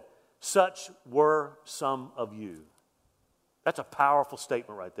Paul said, such were some of you. That's a powerful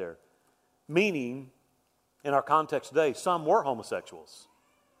statement right there. Meaning, in our context today, some were homosexuals.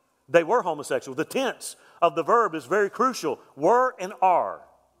 They were homosexual. The tense of the verb is very crucial. Were and are.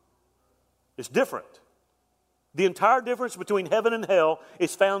 It's different. The entire difference between heaven and hell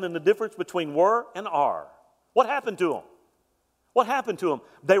is found in the difference between were and are. What happened to them? What happened to them?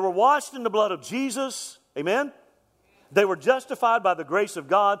 They were washed in the blood of Jesus. Amen? They were justified by the grace of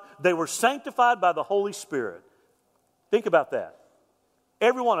God. They were sanctified by the Holy Spirit. Think about that.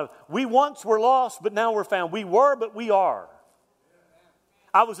 Every one of us. We once were lost, but now we're found. We were, but we are.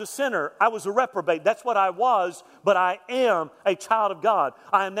 I was a sinner. I was a reprobate. That's what I was, but I am a child of God.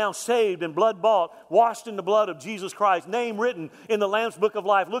 I am now saved and blood bought, washed in the blood of Jesus Christ, name written in the Lamb's Book of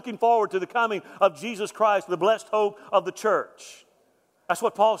Life, looking forward to the coming of Jesus Christ, the blessed hope of the church. That's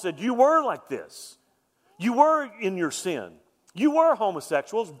what Paul said. You were like this. You were in your sin. You were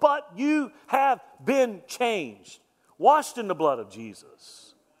homosexuals, but you have been changed. Washed in the blood of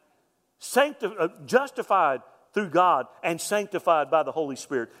Jesus. Justified through God and sanctified by the Holy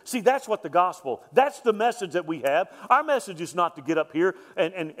Spirit. See, that's what the gospel, that's the message that we have. Our message is not to get up here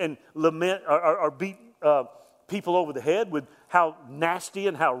and lament or beat people over the head with how nasty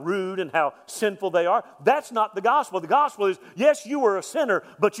and how rude and how sinful they are. That's not the gospel. The gospel is, yes, you were a sinner,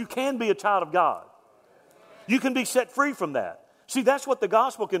 but you can be a child of God. You can be set free from that. See, that's what the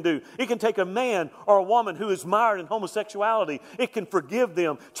gospel can do. It can take a man or a woman who is mired in homosexuality. It can forgive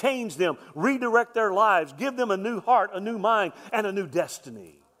them, change them, redirect their lives, give them a new heart, a new mind, and a new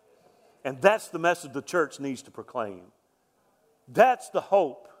destiny. And that's the message the church needs to proclaim. That's the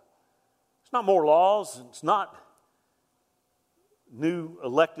hope. It's not more laws. It's not new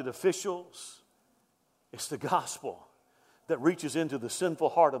elected officials. It's the gospel that reaches into the sinful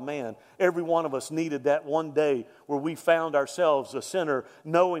heart of man. Every one of us needed that one day where we found ourselves a sinner,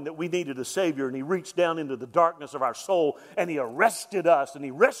 knowing that we needed a Savior, and He reached down into the darkness of our soul, and He arrested us, and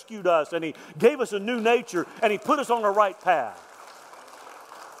He rescued us, and He gave us a new nature, and He put us on the right path.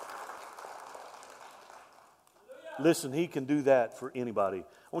 Listen, He can do that for anybody.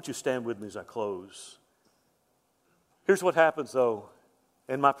 I want you to stand with me as I close. Here's what happens, though,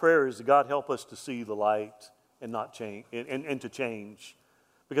 and my prayer is that God help us to see the light and not change, and to change.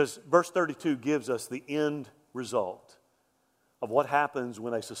 Because verse 32 gives us the end result of what happens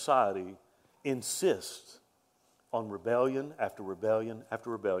when a society insists on rebellion after rebellion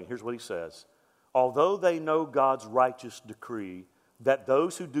after rebellion. Here's what he says. Although they know God's righteous decree that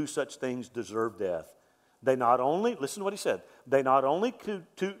those who do such things deserve death, they not only, listen to what he said, they not only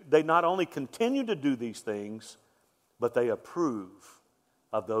continue to do these things, but they approve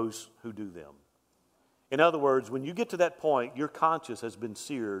of those who do them. In other words, when you get to that point, your conscience has been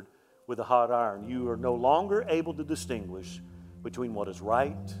seared with a hot iron. You are no longer able to distinguish between what is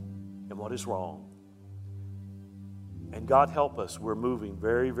right and what is wrong. And God help us, we're moving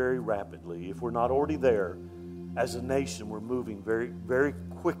very, very rapidly. If we're not already there, as a nation, we're moving very, very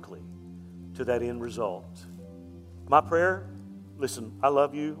quickly to that end result. My prayer, listen, I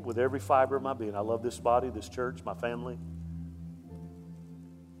love you with every fiber of my being. I love this body, this church, my family.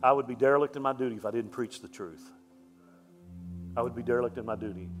 I would be derelict in my duty if I didn't preach the truth. I would be derelict in my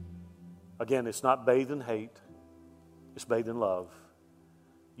duty. Again, it's not bathed in hate. It's bathed in love.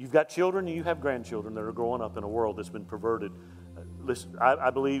 You've got children and you have grandchildren that are growing up in a world that's been perverted. Listen,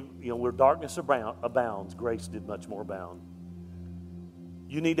 I believe, where darkness abounds, grace did much more abound.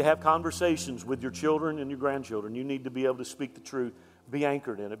 You need to have conversations with your children and your grandchildren. You need to be able to speak the truth. Be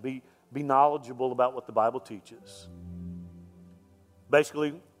anchored in it. Be knowledgeable about what the Bible teaches.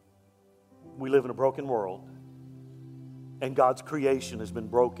 Basically, we live in a broken world, and God's creation has been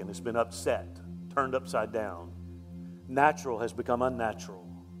broken. It's been upset, turned upside down. Natural has become unnatural.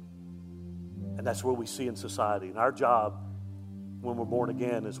 And that's what we see in society. And our job when we're born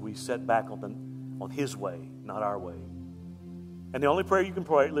again is we set back on His way, not our way. And the only prayer you can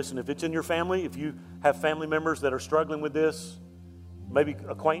pray, listen, if it's in your family, if you have family members that are struggling with this, maybe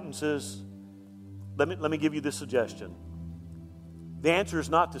acquaintances, let me give you this suggestion. The answer is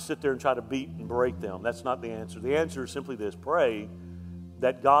not to sit there and try to beat and berate them. That's not the answer. The answer is simply this: pray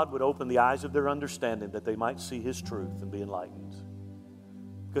that God would open the eyes of their understanding, that they might see His truth and be enlightened.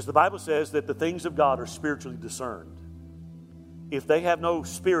 Because the Bible says that the things of God are spiritually discerned. If they have no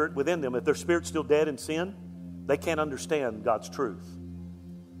spirit within them, if their spirit's still dead in sin, they can't understand God's truth.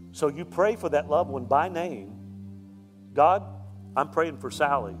 So you pray for that loved one by name. God, I'm praying for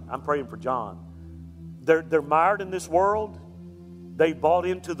Sally. I'm praying for John. They're mired in this world. They bought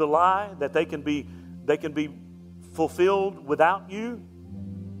into the lie that they can be fulfilled without you.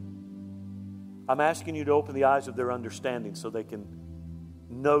 I'm asking you to open the eyes of their understanding so they can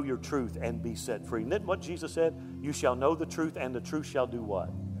know your truth and be set free. Isn't that what Jesus said? You shall know the truth, and the truth shall do what?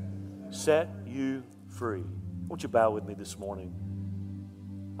 Set you free. Won't you bow with me this morning?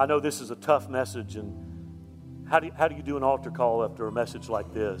 I know this is a tough message, and how do you do an altar call after a message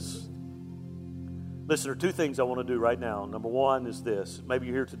like this? Listen, there are two things I want to do right now. Number one is this. Maybe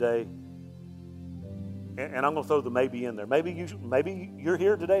you're here today, and I'm going to throw the maybe in there. Maybe you're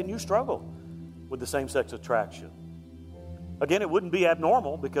here today and you struggle with the same-sex attraction. Again, it wouldn't be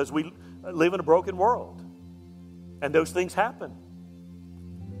abnormal because we live in a broken world, and those things happen.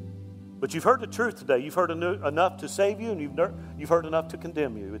 But you've heard the truth today. You've heard enough to save you, and you've heard enough to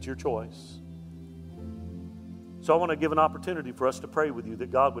condemn you. It's your choice. So I want to give an opportunity for us to pray with you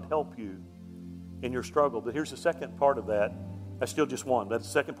that God would help you in your struggle. But here's the second part of that. That's still just one. But the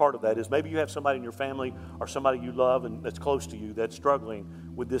second part of that is maybe you have somebody in your family or somebody you love and that's close to you that's struggling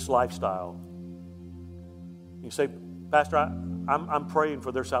with this lifestyle. You say, Pastor, I'm praying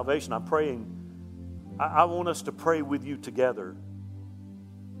for their salvation. I'm praying. I want us to pray with you together.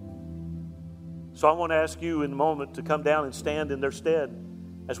 So I want to ask you in a moment to come down and stand in their stead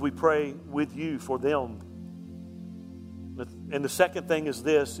as we pray with you for them. And the second thing is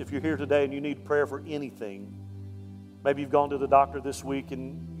this: if you're here today and you need prayer for anything, maybe you've gone to the doctor this week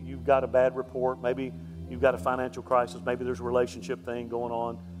and you've got a bad report, maybe you've got a financial crisis, maybe there's a relationship thing going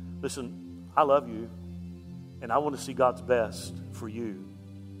on. Listen, I love you, and I want to see God's best for you.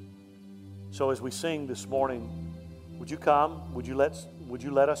 So as we sing this morning, would you come? Would you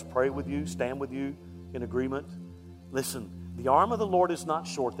let us pray with you, stand with you in agreement? Listen, the arm of the Lord is not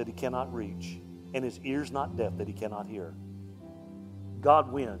short that He cannot reach, and His ears not deaf that He cannot hear.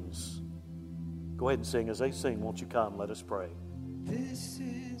 God wins. Go ahead and sing. As they sing, won't you come? Let us pray. This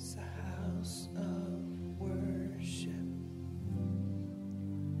is a house of worship.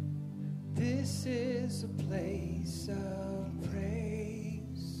 This is a place of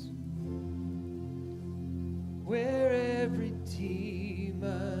praise, where every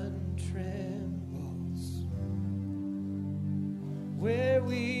demon trembles, where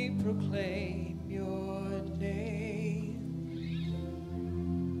we proclaim your name.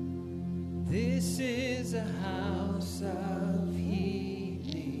 This is a house of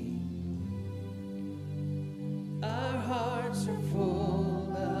healing. Our hearts are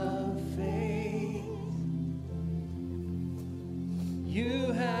full of faith.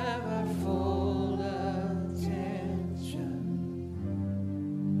 You have our full attention.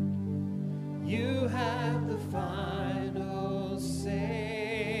 You have the final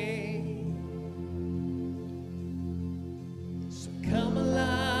say. So come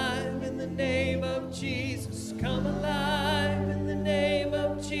alive in the name of Jesus. Come alive in the name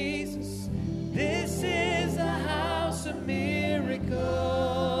of Jesus. This is a house of miracles,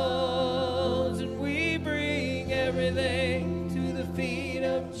 and we bring everything to the feet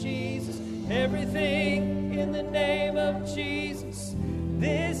of Jesus. Everything in the name of Jesus.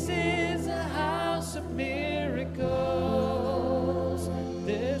 This is a house of miracles.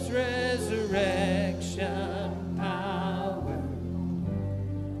 There's resurrection power.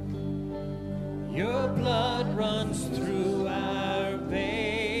 Your blood runs through our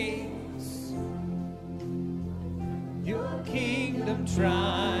veins. Your kingdom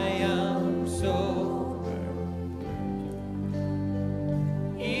triumphs over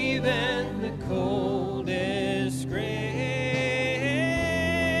even the coldest grave.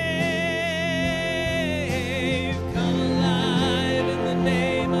 Come alive in the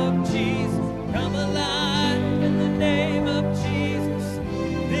name of Jesus. Come alive in the name of Jesus.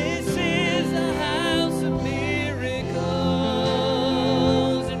 This is a house of miracles,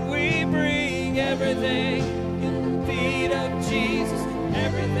 and we bring everything in the feet of Jesus.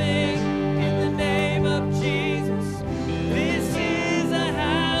 Everything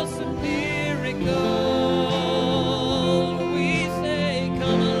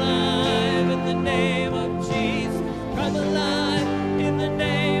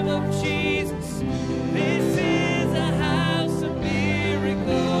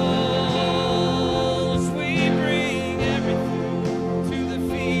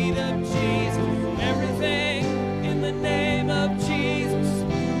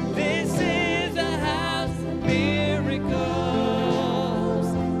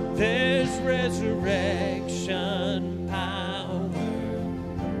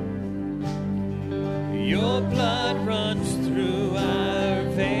Your blood runs through our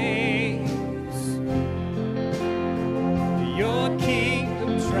veins. Your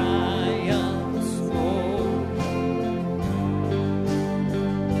kingdom triumphs o'er.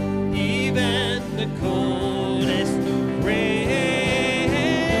 Even the coldest grave.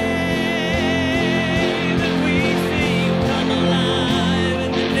 And we sing, come alive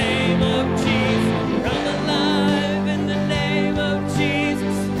in the name of Jesus. Come alive in the name of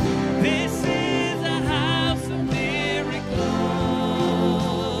Jesus. This is a house of miracles.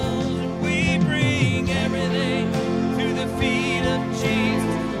 We bring everything to the feet of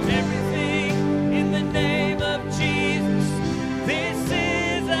Jesus. Everything in the name of Jesus. This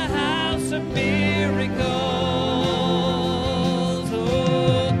is a house of miracles.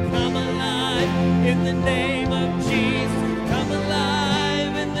 Oh, come alive in the name of Jesus. Come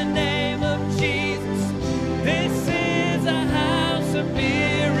alive in the name of Jesus. This is a house of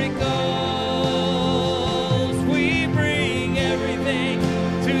miracles. We bring everything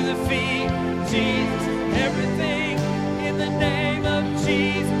to the feet of Jesus. Everything in the name of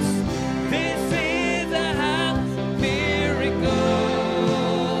Jesus. This is a house of miracles.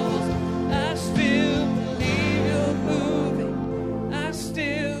 I still believe you're moving. I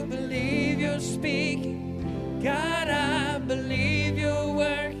still believe you're speaking. God, I believe you're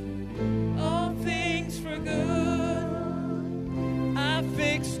working all things for good. I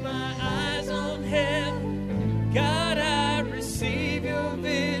fix my eyes on heaven. God, I receive your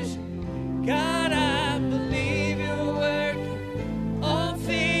vision. God, I believe you're working all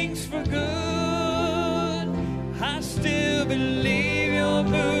things for good. I still believe you're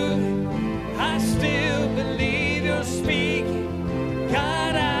moving. I still believe you're speaking.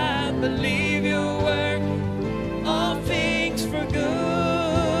 God, I believe you're working all things for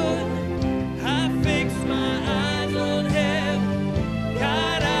good. I fix my eyes on heaven.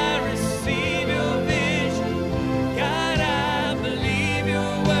 God, I receive your vision. God, I believe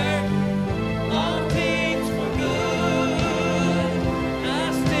you're working all things for good.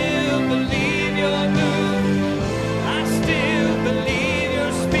 I still believe you're moving. I still believe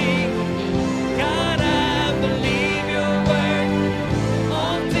you're speaking. God, I believe you're working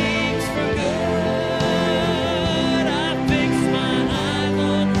all things for good. I fix my eyes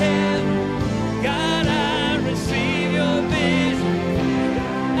on heaven. God, I receive your vision.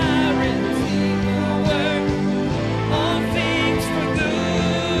 I receive your work. All things for good.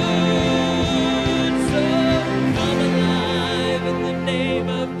 So come alive in the name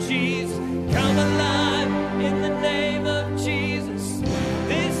of Jesus. Come alive in the name of Jesus.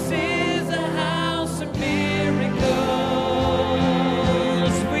 This is a house of miracles.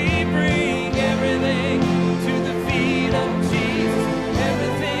 We bring everything to the feet of Jesus.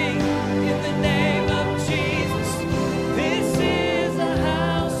 Everything in the name of Jesus. This is a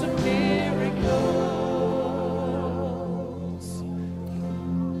house of miracles.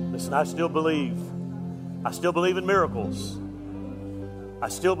 Listen, I still believe. I still believe in miracles. I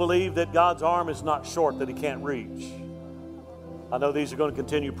still believe that God's arm is not short, that He can't reach. I know these are going to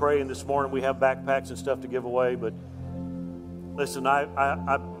continue praying this morning. We have backpacks and stuff to give away, but listen,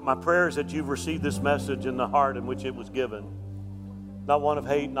 my prayer is that you've received this message in the heart in which it was given. Not one of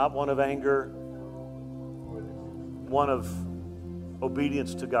hate, not one of anger, one of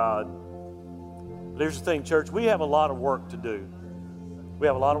obedience to God. But here's the thing, church, we have a lot of work to do. We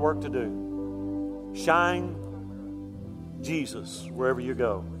have a lot of work to do. Shine Jesus wherever you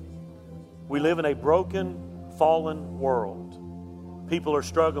go. We live in a broken, fallen world. People are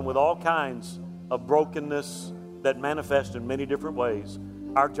struggling with all kinds of brokenness that manifest in many different ways.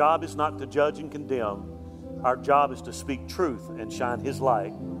 Our job is not to judge and condemn. Our job is to speak truth and shine His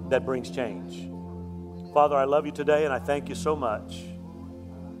light that brings change. Father, I love you today and I thank you so much.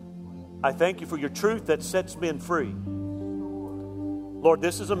 I thank you for your truth that sets men free. Lord,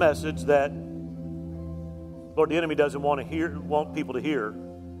 this is a message that, Lord, the enemy doesn't want people to hear,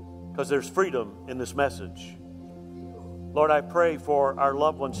 because there's freedom in this message. Lord, I pray for our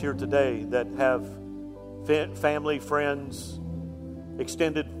loved ones here today that have family, friends,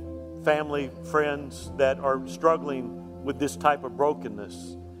 extended family, friends that are struggling with this type of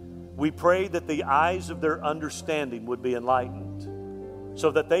brokenness. We pray that the eyes of their understanding would be enlightened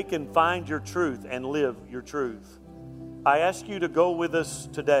so that they can find your truth and live your truth. I ask you to go with us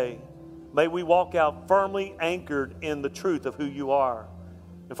today. May we walk out firmly anchored in the truth of who you are.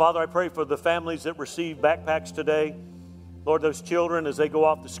 And Father, I pray for the families that receive backpacks today. Lord, those children as they go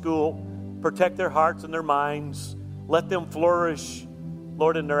off to school, protect their hearts and their minds. Let them flourish,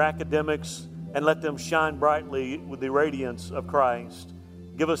 Lord, in their academics, and let them shine brightly with the radiance of Christ.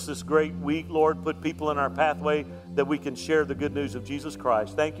 Give us this great week, Lord. Put people in our pathway that we can share the good news of Jesus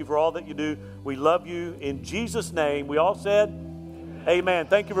Christ. Thank you for all that you do. We love you. In Jesus' name, we all said, amen.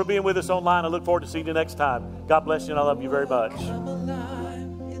 Thank you for being with us online. I look forward to seeing you next time. God bless you, and I love you very much. Come alive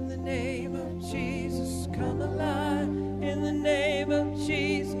in the name of Jesus. Come alive in the name of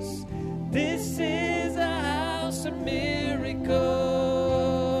Jesus. This is a house of miracles.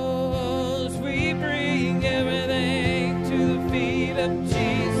 We bring everything to the feet of Jesus.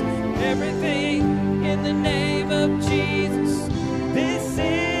 Everything in the name of Jesus. This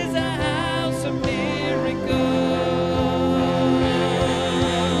is a house of miracles.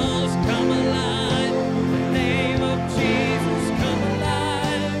 Come alive in the name of Jesus. Come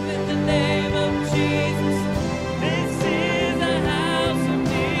alive in the name of Jesus. This is a house of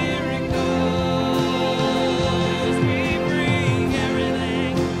miracles. We bring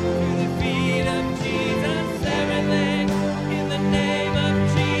everything to the feet of Jesus. Everything in the name of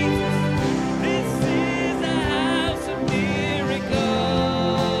Jesus. This is a house of miracles.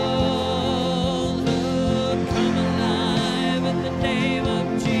 Oh, come alive in the name of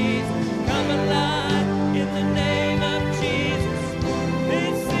Jesus. Come alive in the name of Jesus.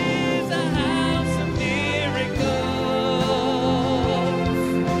 This is a house of miracles.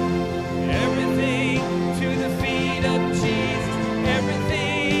 Everything to the feet of Jesus.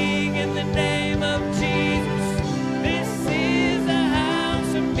 Everything in the name of Jesus. This is a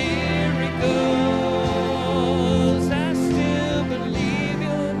house of miracles. I still believe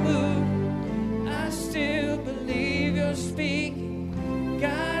you'll move. I still believe you're speaking.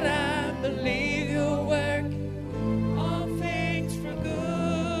 God, I believe you'll work all things for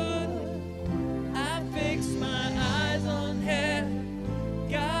good. I fix my eyes on heaven.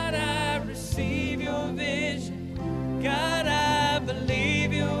 God, I receive your vision. God, I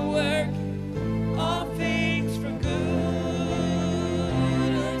believe you'll work all things for good.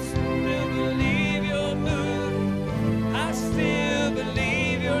 I still believe you're moving. I still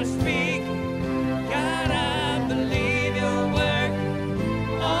believe you're speaking. God, I believe you'll work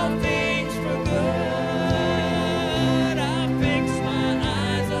all things for good. I fix my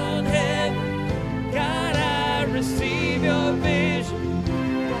eyes on heaven. God, I receive your vision.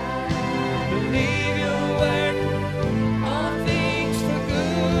 Believe you'll work all things for good.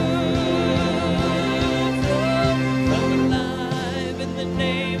 Oh, come alive in the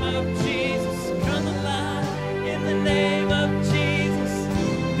name of Jesus. Come alive in the name of Jesus.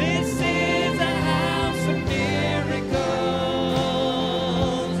 This is a house of miracles.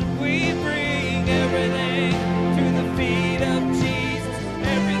 We bring everything to the feet of Jesus.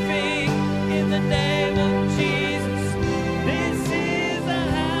 Everything in the name of Jesus. This is a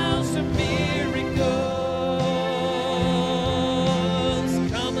house of miracles.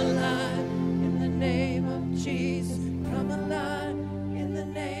 Come alive in the name of Jesus. Come alive in the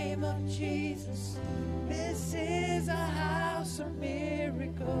name of Jesus. This is a house of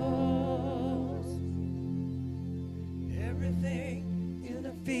miracles. Everything in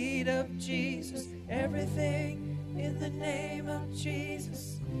the feet of Jesus. Everything in the name of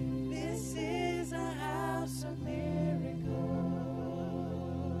Jesus. This is a house of miracles.